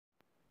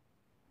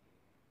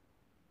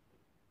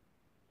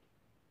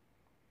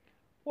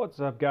What's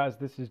up, guys?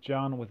 This is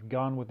John with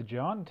Gone with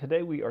John.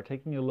 Today we are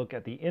taking a look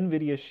at the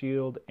NVIDIA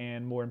Shield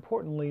and, more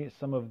importantly,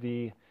 some of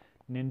the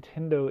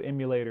Nintendo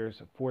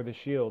emulators for the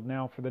Shield.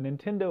 Now, for the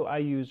Nintendo, I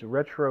use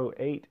Retro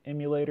 8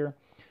 emulator.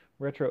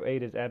 Retro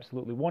 8 is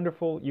absolutely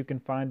wonderful. You can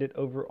find it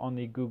over on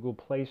the Google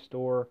Play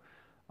Store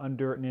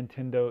under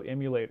Nintendo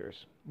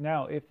emulators.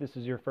 Now, if this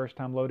is your first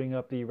time loading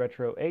up the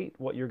Retro 8,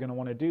 what you're going to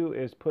want to do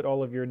is put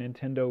all of your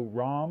Nintendo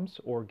ROMs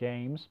or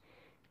games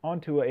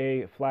onto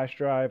a flash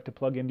drive to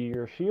plug into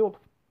your Shield.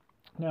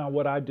 Now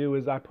what I do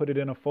is I put it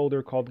in a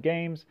folder called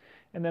Games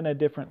and then a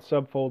different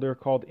subfolder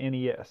called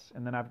NES,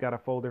 and then I've got a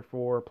folder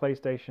for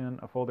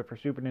PlayStation, a folder for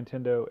Super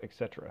Nintendo,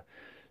 etc.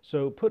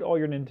 So put all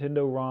your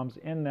Nintendo ROMs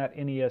in that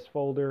NES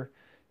folder,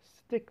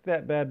 stick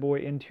that bad boy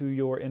into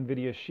your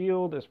NVIDIA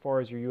Shield as far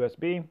as your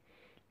USB,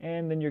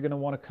 and then you're going to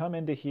want to come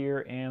into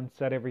here and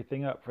set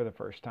everything up for the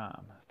first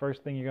time.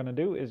 First thing you're going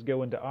to do is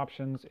go into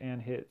Options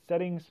and hit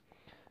Settings,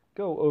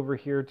 go over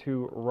here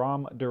to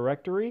ROM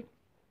Directory,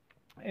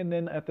 and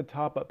then at the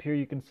top up here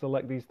you can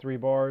select these three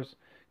bars.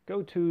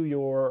 Go to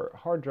your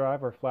hard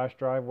drive or flash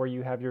drive where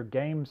you have your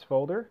games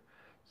folder,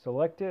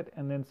 select it,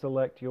 and then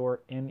select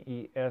your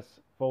NES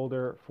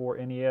folder for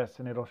NES,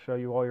 and it'll show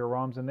you all your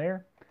ROMs in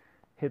there.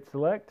 Hit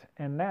select,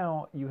 and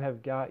now you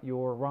have got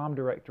your ROM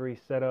directory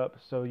set up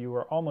so you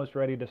are almost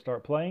ready to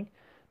start playing.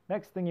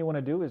 Next thing you want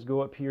to do is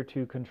go up here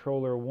to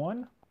controller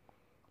 1,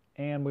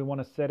 and we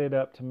want to set it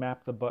up to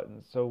map the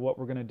buttons. So what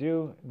we're going to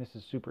do, and this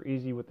is super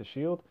easy with the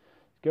Shield,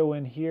 go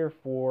in here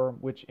for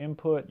which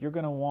input. You're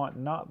going to want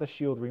not the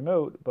Shield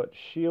remote, but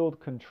Shield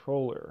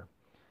controller,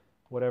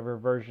 whatever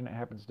version it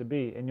happens to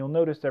be. And you'll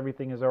notice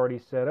everything is already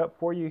set up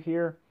for you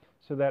here,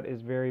 so that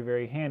is very,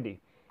 very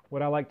handy.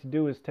 What I like to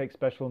do is take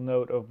special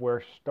note of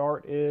where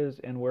start is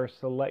and where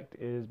select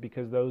is,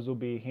 because those will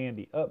be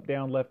handy. Up,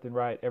 down, left, and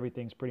right,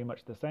 everything's pretty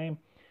much the same.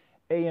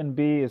 A and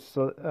B is,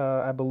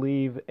 I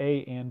believe,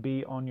 A and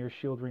B on your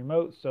Shield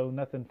remote, so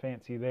nothing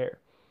fancy there.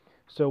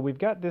 So we've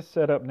got this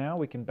set up now.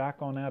 We can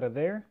back on out of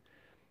there.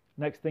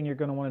 Next thing you're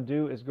going to want to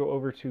do is go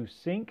over to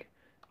Sync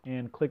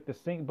and click the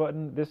Sync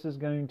button. This is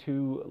going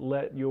to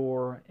let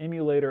your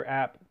emulator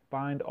app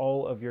find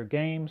all of your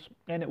games,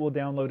 and it will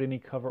download any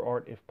cover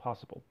art if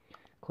possible.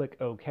 Click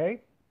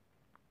OK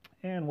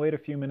and wait a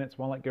few minutes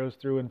while it goes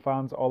through and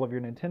finds all of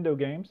your Nintendo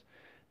games.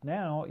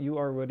 Now you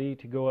are ready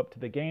to go up to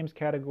the Games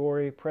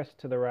category, press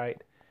to the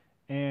right,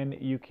 and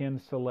you can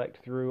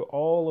select through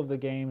all of the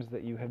games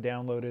that you have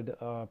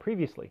downloaded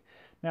previously.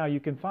 Now you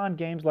can find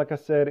games, like I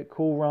said, at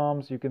Cool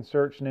ROMs. You can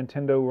search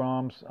Nintendo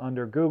ROMs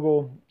under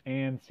Google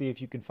and see if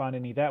you can find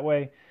any that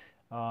way.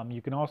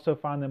 You can also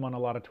find them on a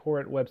lot of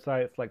torrent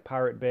websites like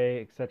Pirate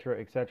Bay, etc.,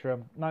 etc.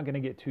 I'm not going to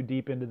get too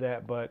deep into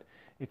that, but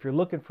if you're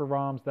looking for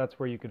ROMs, that's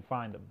where you can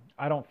find them.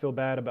 I don't feel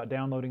bad about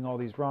downloading all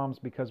these ROMs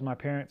because my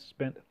parents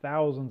spent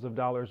thousands of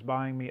dollars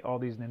buying me all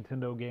these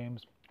Nintendo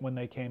games when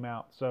they came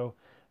out. So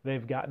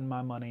they've gotten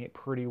my money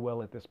pretty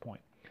well at this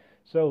point.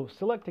 So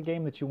select a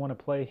game that you want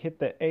to play, hit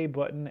the A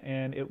button,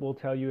 and it will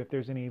tell you if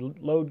there's any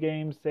load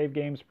games, save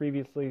games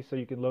previously, so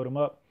you can load them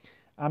up.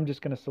 I'm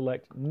just going to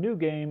select New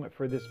Game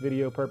for this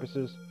video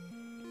purposes,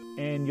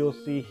 and you'll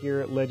see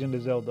here Legend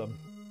of Zelda.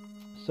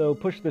 So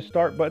push the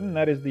Start button,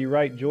 that is the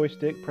right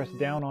joystick, press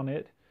down on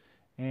it,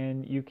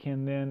 and you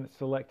can then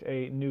select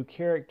a new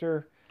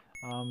character.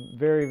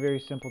 Very, very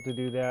simple to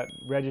do that.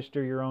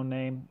 Register your own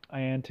name,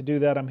 and to do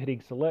that I'm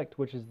hitting select,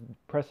 which is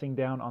pressing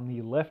down on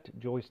the left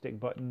joystick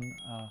button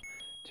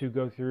to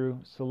go through.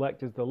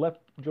 Select is the left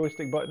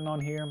joystick button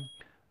on here.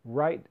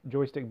 Right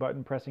joystick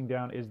button pressing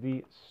down is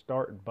the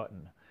start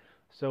button.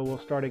 So we'll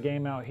start a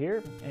game out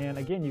here, and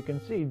again you can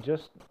see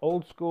just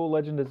old school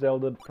Legend of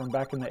Zelda from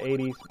back in the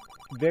 80s.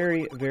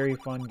 Very, very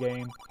fun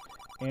game,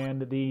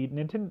 and the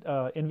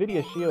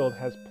NVIDIA Shield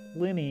has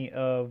plenty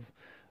of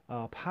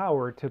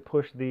power to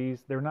push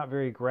these. They're not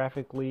very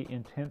graphically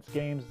intense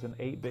games. It's an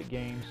 8-bit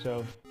game,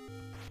 so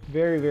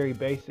very, very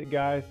basic,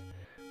 guys.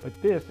 But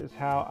this is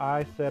how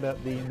I set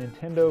up the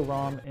Nintendo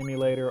ROM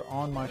emulator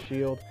on my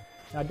Shield.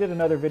 Now, I did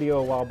another video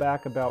a while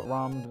back about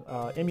ROM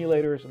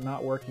emulators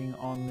not working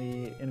on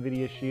the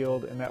NVIDIA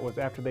Shield, and that was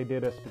after they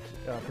did a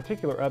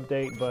particular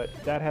update, but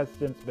that has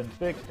since been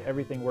fixed.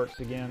 Everything works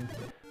again.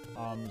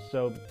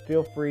 So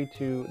feel free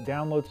to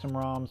download some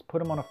ROMs, put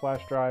them on a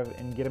flash drive,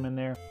 and get them in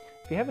there.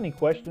 If you have any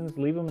questions,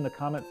 leave them in the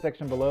comment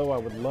section below. I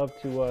would love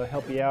to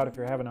help you out if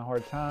you're having a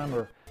hard time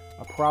or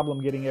a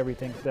problem getting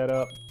everything set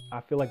up.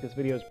 I feel like this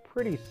video is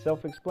pretty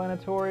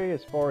self-explanatory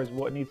as far as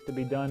what needs to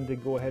be done to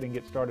go ahead and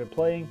get started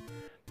playing.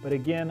 But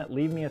again,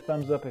 leave me a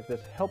thumbs up if this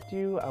helped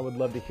you. I would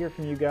love to hear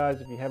from you guys.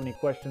 If you have any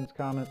questions,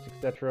 comments,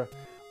 etc.,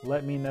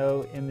 let me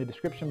know in the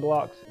description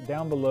blocks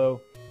down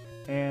below.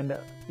 And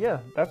yeah,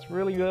 that's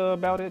really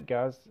about it,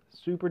 guys.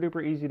 Super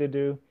duper easy to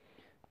do.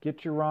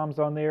 Get your ROMs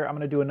on there. I'm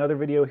going to do another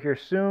video here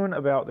soon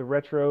about the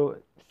Retro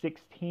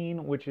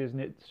 16, which is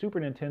Super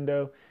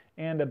Nintendo,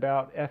 and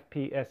about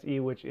FPSE,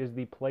 which is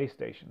the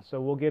PlayStation. So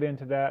we'll get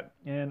into that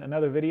in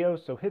another video.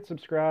 So hit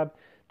subscribe,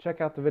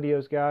 check out the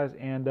videos, guys,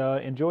 and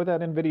enjoy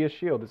that NVIDIA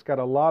Shield. It's got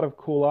a lot of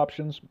cool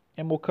options,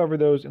 and we'll cover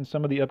those in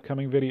some of the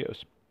upcoming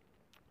videos.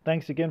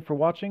 Thanks again for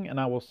watching, and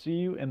I will see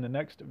you in the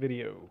next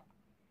video.